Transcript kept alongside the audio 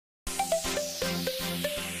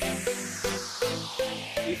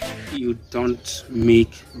you don't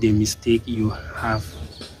make the mistake, you have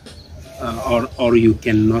or you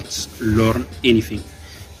cannot learn anything.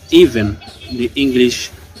 Even the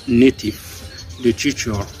English native, the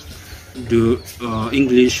teacher, the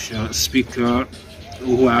English speaker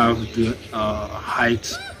who have the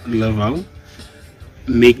height level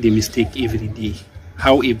make the mistake every day.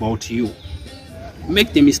 How about you?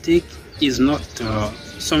 Make the mistake is not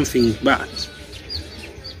something bad.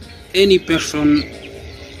 Any person,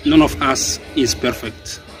 none of us is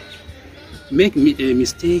perfect. Make a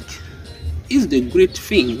mistake is the great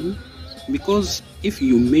thing, because if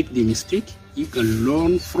you make the mistake, you can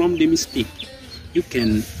learn from the mistake. You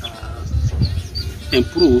can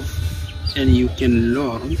improve, and you can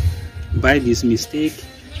learn by this mistake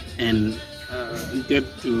and get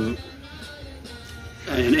to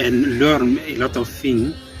and learn a lot of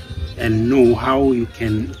things and know how you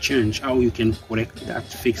can change, how you can correct that,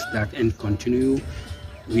 fix that, and continue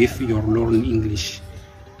with your learning English.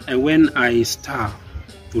 And when I start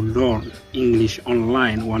to learn English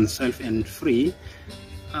online, oneself and free,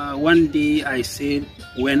 one day I said,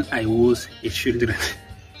 when I was a children.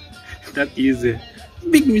 That is a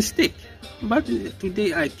big mistake, but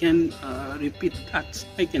today I can repeat that.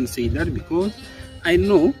 I can say that because I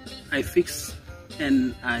know I fix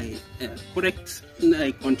and I correct and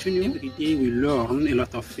I continue. Every day we learn a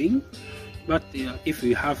lot of things, but if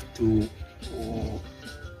we have to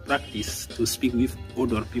practice to speak with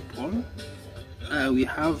other people, we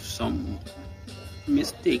have some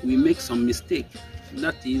mistake. We make some mistake.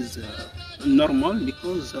 That is normal,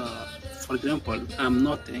 because for example, I'm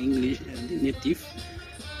not English native.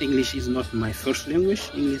 English is not my first language.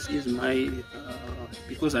 English is my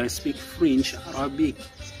because I speak French, Arabic,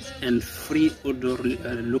 and 3 other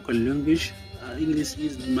local language. English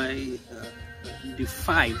is my the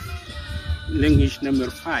 5 language number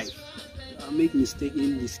 5. Make mistake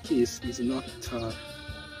in this case is not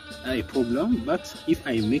a problem, but if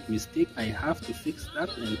I make mistake, I have to fix that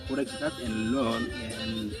and correct that and learn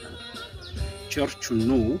and church to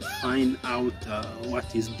know, find out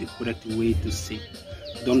what is the correct way to say.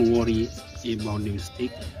 Don't worry about the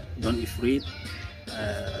mistake. Don't afraid.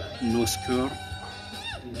 No scare.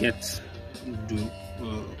 Get to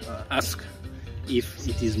ask if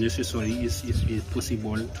it is necessary, if it's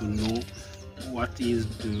possible to know what is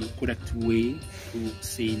the correct way to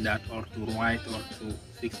say that, or to write, or to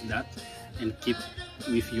fix that, and keep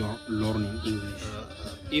with your learning English.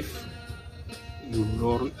 If you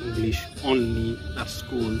learn English only at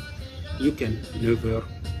school, you can never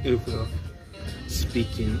ever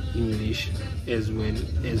speak in English as well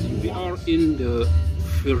as you are in the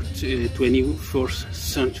 21st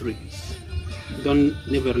century. Don't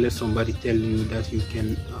never let somebody tell you that you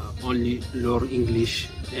can only learn English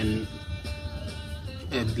and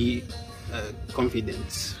be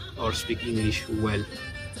confident or speak English well.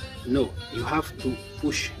 No, you have to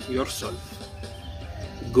push yourself.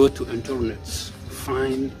 Go to internet,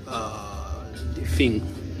 find the thing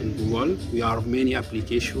in Google. We have many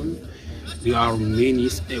applications. We are many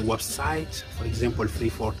websites. For example, Free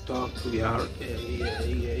for Talk. We are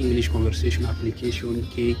English conversation application,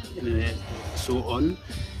 Cake, and so on.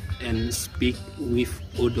 And speak with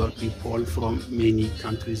other people from many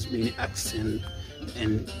countries, many accents,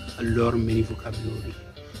 and learn many vocabulary.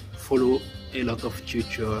 Follow a lot of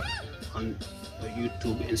tutorials on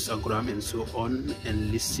YouTube, Instagram, and so on,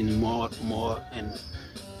 and listen more and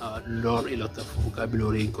learn a lot of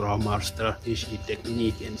vocabulary, grammar, strategy,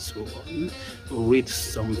 technique, and so on. Read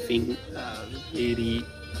something very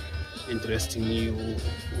interesting you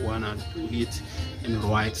wanna do it, and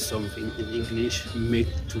write something in English. Make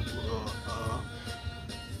to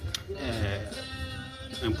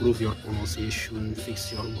improve your pronunciation,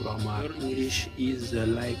 fix your grammar. English is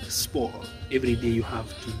like sport. Every day you have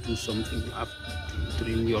to do something. You have to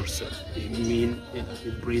train yourself. The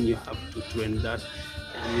brain, you have to train that,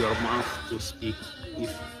 and your mouth to speak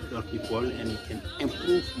with other people, and you can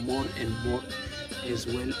improve more and more, as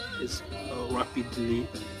well as rapidly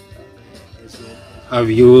as well.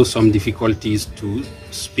 Have you some difficulties to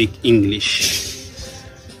speak English?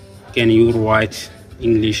 Can you write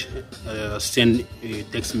English, send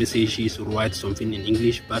text messages, write something in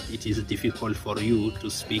English, but it is difficult for you to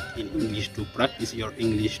speak in English, to practice your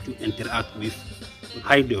English, to interact with?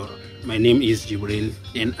 Hi there, my name is Jibril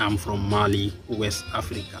and I'm from Mali, West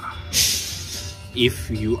Africa. If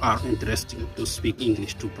you are interested to speak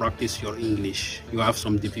English, to practice your English, you have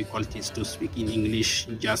some difficulties to speak in English,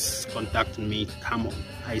 just contact me. Come on,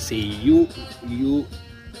 I say you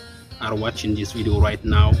are watching this video right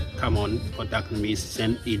now. Come on, contact me,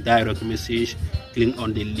 send a direct message, click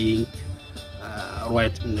on the link,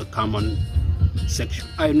 write in the comment section.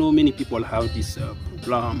 I know many people have this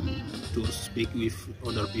problem to speak with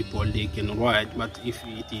other people. They can write, but if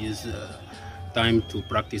it is time to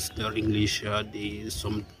practice their English,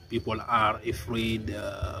 some people are afraid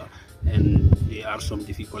and there are some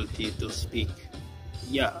difficulty to speak.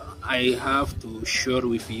 Yeah, I have to share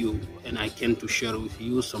with you, and I can to share with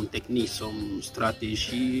you some techniques, some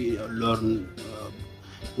strategy, learn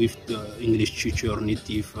with the English teacher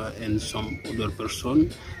native and some other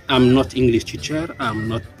person. I'm not English teacher, I'm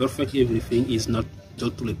not perfect, everything is not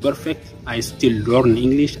totally perfect. I still learn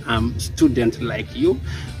English, I'm student like you,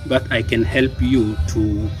 but I can help you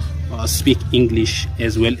to speak English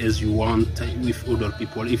as well as you want with other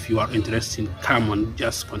people. If you are interested, come on,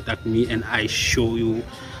 just contact me and I show you.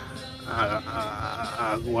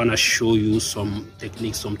 I wanna show you some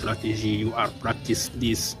techniques, some strategy. You are practice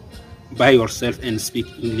this by yourself and speak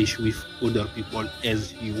English with other people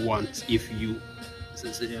as you want. If you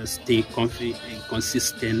stay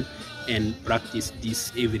consistent and practice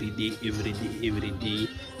this every day,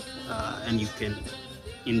 and you can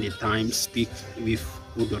in the time speak with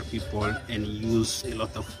other people and use a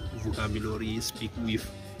lot of vocabulary, speak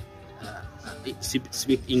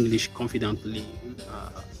English confidently,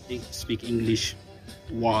 speak English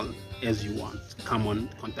well as you want. Come on,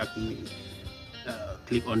 contact me,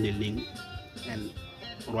 click on the link and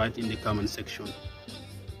write in the comment section.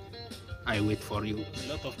 I wait for you. A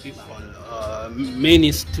lot of people,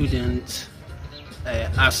 many students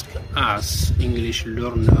ask us, English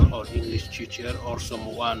learner or English teacher or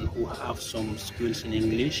someone who have some skills in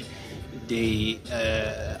English, they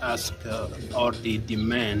ask or they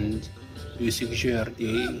demand, they suggest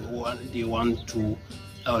they want to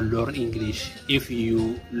learn English. If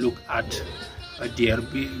you look at their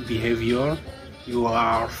behavior, you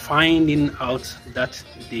are finding out that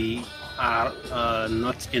they are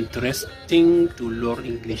not interesting to learn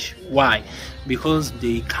English. Why? Because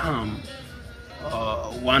they come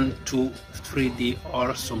 1, 2, 3 days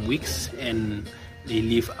or some weeks and they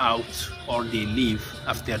leave out or they leave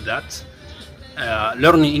after that.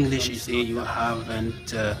 Learning English is you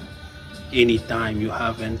haven't any time, you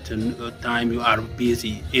haven't time, you are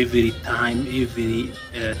busy every time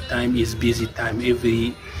is busy time,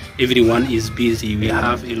 everyone is busy. We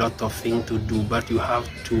have a lot of things to do, but you have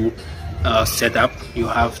to set up, you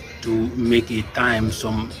have to make a time,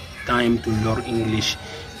 some time to learn English.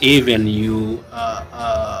 Even you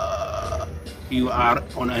you are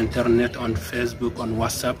on internet, on Facebook, on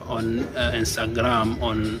WhatsApp, on Instagram,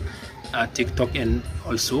 on TikTok, and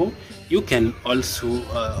also you can also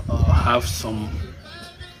have some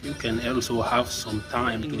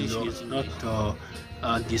time. English is not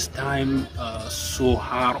this time so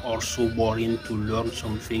hard or so boring to learn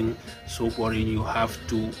something so boring. You have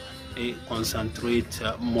to concentrate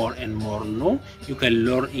more and more. No, you can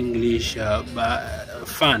learn English by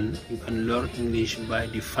fun. You can learn English by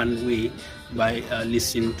the fun way, by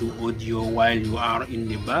listening to audio while you are in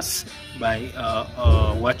the bus, by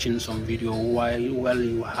watching some video while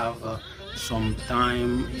you have some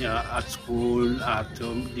time at school, at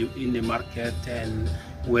in the market, and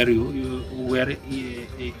where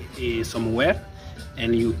somewhere,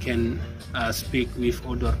 and you can speak with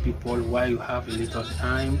other people while you have a little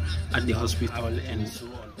time at the hospital and so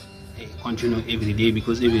on. Continue every day,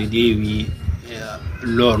 because every day we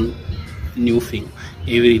learn new thing.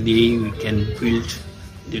 Every day we can build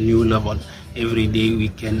the new level. Every day we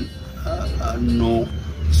can know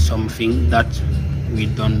something that we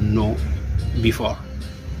don't know before.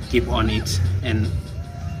 Keep on it and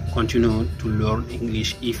continue to learn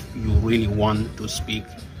English if you really want to speak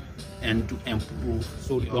and to improve.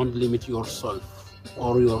 So don't limit yourself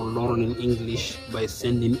or your learning English by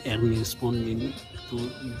sending and responding to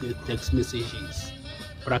the text messages.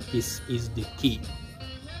 Practice is the key.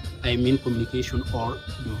 I mean communication or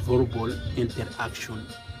the verbal interaction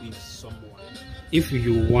with someone. If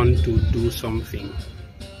you want to do something,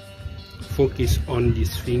 focus on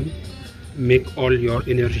this thing, make all your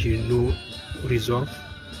energy reserve,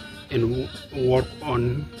 and work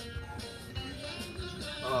on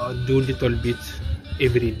do little bit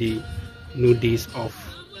every day, no days off.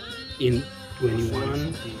 In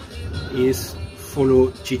 21 is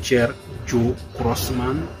follow teacher Joe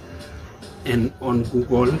Crossman, and on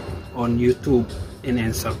Google, on YouTube, and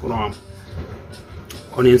Instagram.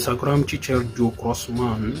 On Instagram, teacher Joe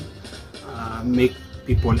Crossman make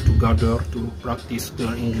people together to practice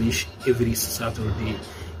their English every Saturday.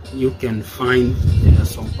 You can find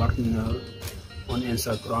some partner on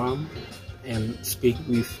Instagram and speak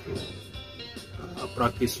with,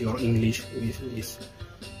 practice your English with this.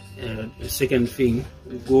 The second thing,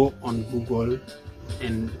 go on Google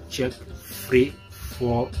and check free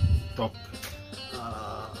for talk.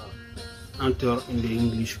 enter in the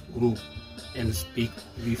English group and speak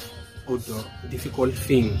with other. Difficult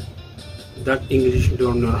thing that English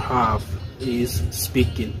learner have is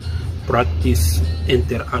speaking, practice,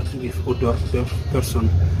 interact with other person,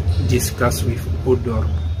 discuss with other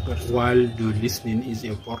person. While the listening is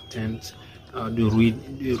important,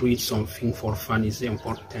 the read something for fun is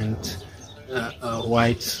important,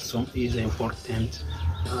 write some is important,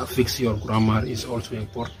 fix your grammar is also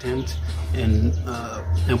important, and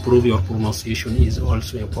improve your pronunciation is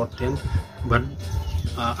also important. But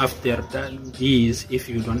after that, if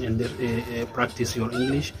you don't practice your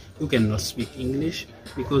English, you cannot speak English,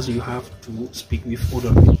 because you have to speak with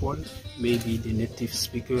other people, maybe the native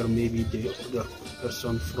speaker, maybe the other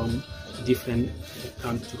person from different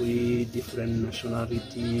country, different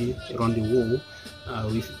nationality around the world.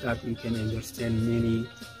 With that, you can understand many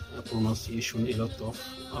pronunciation, a lot of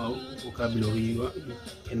vocabulary you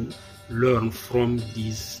can learn from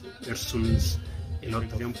these persons. A lot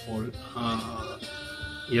of example.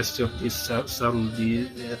 Yesterday, Saturday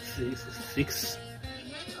 6,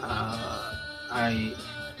 I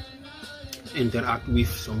interact with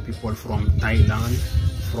some people from Thailand,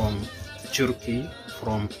 from Turkey,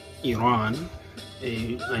 from Iran,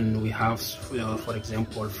 and we have, for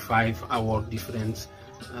example, 5-hour difference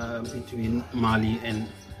between Mali and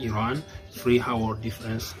Iran, 3-hour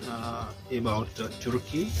difference about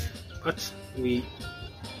Turkey, but we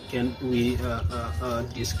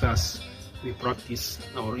discuss. We practice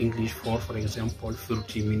our English for example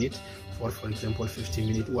 30 minutes, for example 50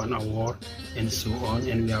 minutes, 1 hour, and so on.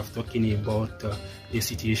 And we are talking about the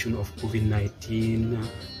situation of COVID-19,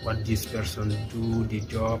 what this person do, the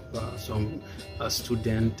job, some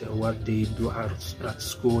student, what they do at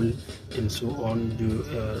school, and so on, the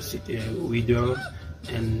weather,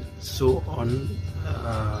 and so on,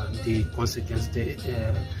 the consequence, the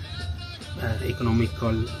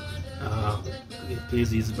economical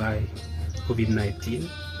cases by COVID-19,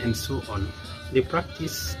 and so on. The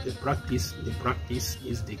practice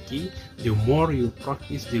is the key. The more you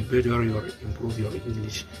practice, the better you improve your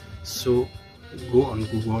English. So go on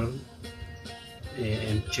Google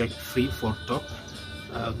and check Free for Talk.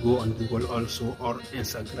 Go on Google also, or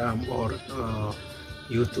Instagram, or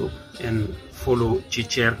YouTube, and follow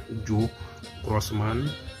Teacher Joe Grossman.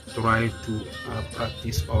 Try to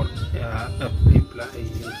practice, or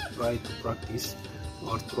try to practice,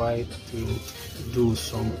 or try to do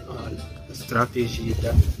some strategy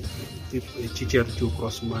that Teacher Joe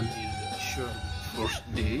Grossman is sure. First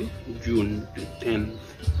day, June 10,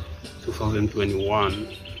 2021,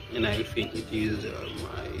 and I think it is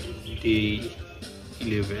my day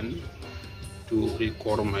 11 to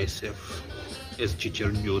record myself. As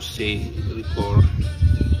Teacher Joe say, record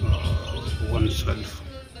oneself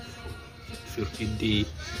 30 days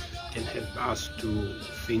can help us to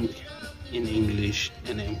think in English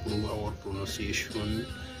and improve our pronunciation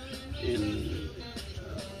and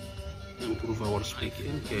improve our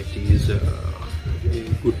speaking. It is a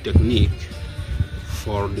good technique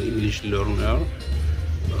for the English learner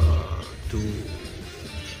to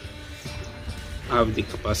have the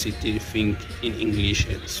capacity to think in English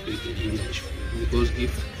and speak in English. Because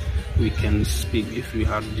if we can speak, if we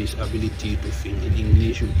have this ability to think in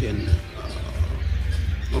English, we can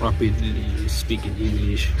rapidly speak in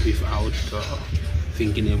English without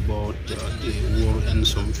thinking about the word and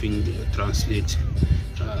something translate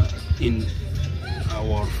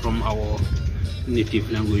from our native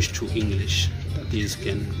language to English. That is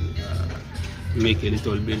can make a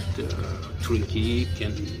little bit tricky,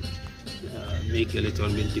 can make a little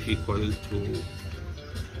bit difficult to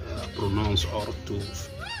pronounce or to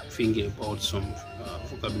think about some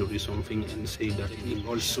vocabulary, something, and say that. It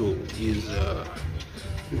also is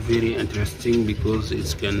very interesting because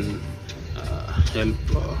it can help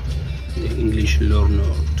the English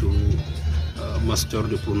learner to master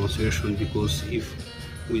the pronunciation, because if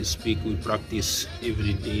we speak, we practice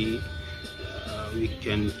every day, we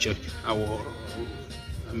can check our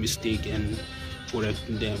mistake and correct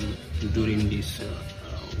them during this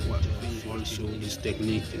also this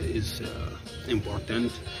technique is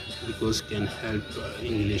important because can help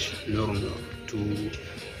English learner to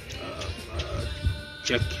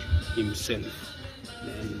check himself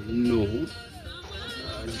and know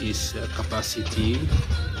this capacity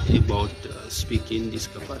about speaking, this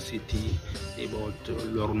capacity about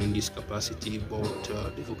learning, this capacity about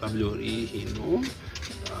the vocabulary he know,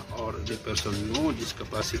 or the person know this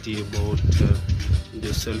capacity about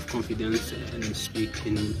the self-confidence and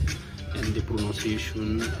speaking and the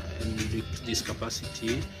pronunciation, and this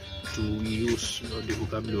capacity to use the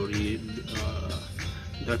vocabulary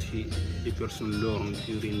that the person learned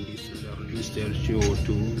during this learning. Mr. Joe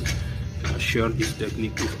to share this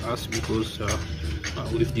technique with us, because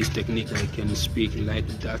with this technique I can speak like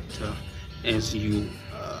that. As you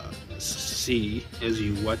see, as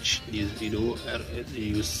you watch this video, as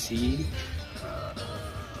you see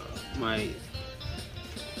my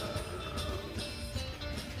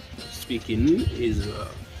speaking is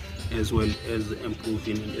as well as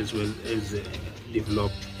improving, as well as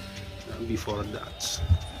developed before that.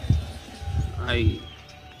 I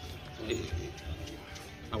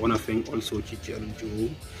want to thank also Teacher Joe,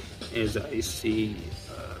 as I see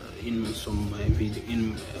in some video,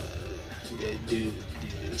 in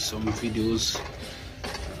some videos,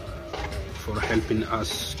 for helping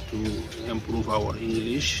us to improve our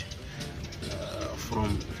English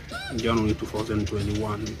from January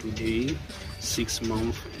 2021 today, 6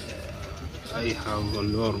 months. I have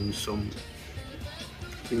learned some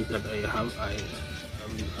things that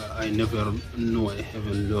I never know, I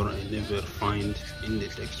haven't learned, I never find in the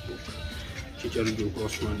textbook. Teacher Joe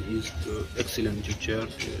Crossman is the excellent teacher,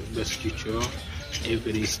 the best teacher.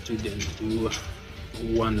 Every student who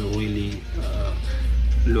want to really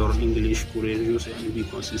learn English courageous and be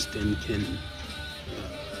consistent can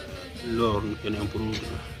learn, can improve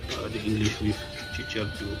the English with Teacher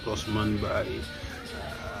Joe Crossman by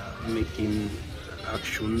making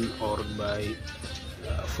action, or by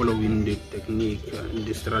following the technique and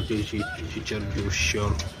the strategy Teacher Joe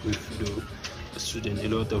share with the student. A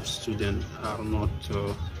lot of students are not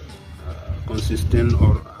consistent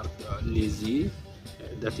or are lazy.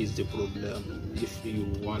 That is the problem. If you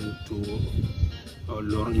want to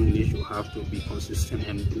learn English, you have to be consistent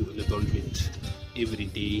and do a little bit every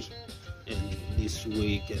day, and this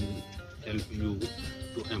way can help you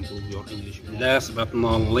to improve your English. Last but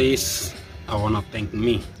not least, I want to thank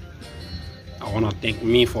me. I want to thank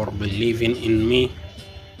me for believing in me.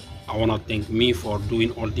 I want to thank me for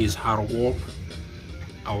doing all this hard work.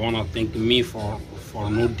 I want to thank me for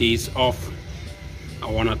no days off.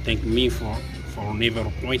 I want to thank me for never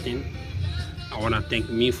quitting. I want to thank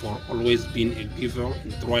me for always being a giver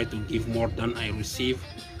and try to give more than I receive.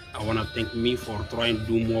 I want to thank me for trying to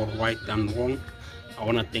do more right than wrong. I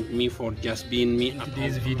want to thank me for just being me. In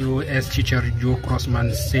today's video, as Teacher Joe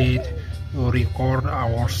Crossman said, record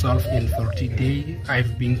ourselves in 30 days.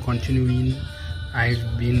 I've been continuing.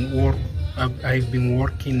 I've been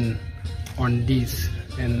working on this,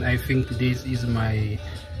 and I think this is my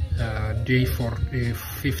day for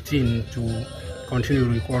 15 to continue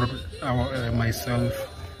record myself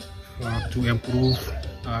to improve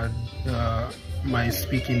my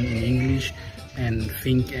speaking in English, and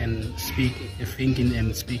thinking and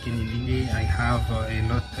speaking in English. I have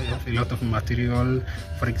a lot of material,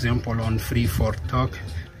 for example on Free for Talk,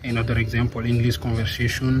 another example English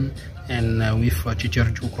conversation, and with Teacher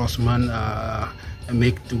Joe Crossman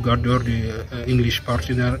make together the English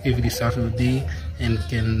partner every Saturday, and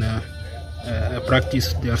can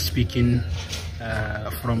practice their speaking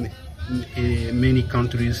from many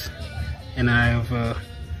countries. And I have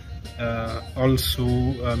also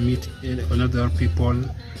meet other people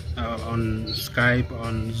on Skype,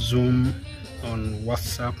 on Zoom, on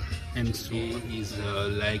WhatsApp, and so is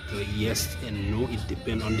like yes and no. It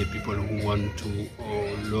depends on the people who want to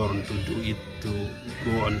learn to do it, to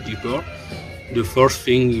go on deeper. The first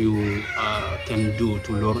thing you can do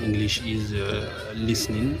to learn English is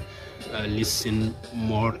listening. Listen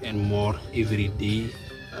more and more every day.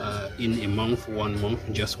 In a month, 1 month,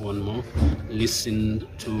 just 1 month, listen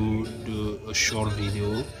to the short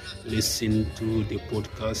video, listen to the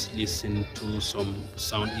podcast, listen to some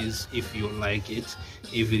sound is if you like it,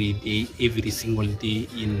 every day, every single day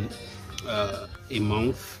in a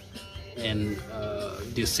month. And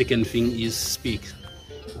the second thing is speak.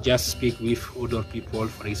 Just speak with other people.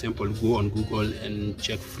 For example, go on Google and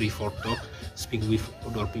check Free for Talk. Speak with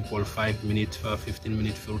other people 5 minutes, 15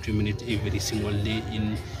 minutes, 30 minutes every single day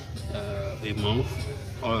in a month.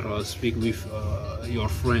 Or speak with your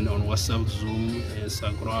friend on WhatsApp, Zoom,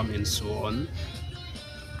 Instagram, and so on.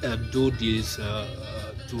 Do these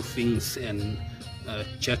 2 things and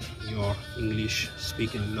check your English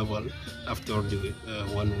speaking level after the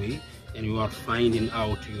 1 week, and you are finding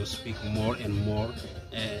out you speak more and more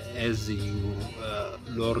as you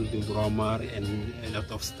learn the grammar and a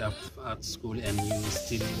lot of stuff at school, and you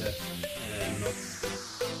still not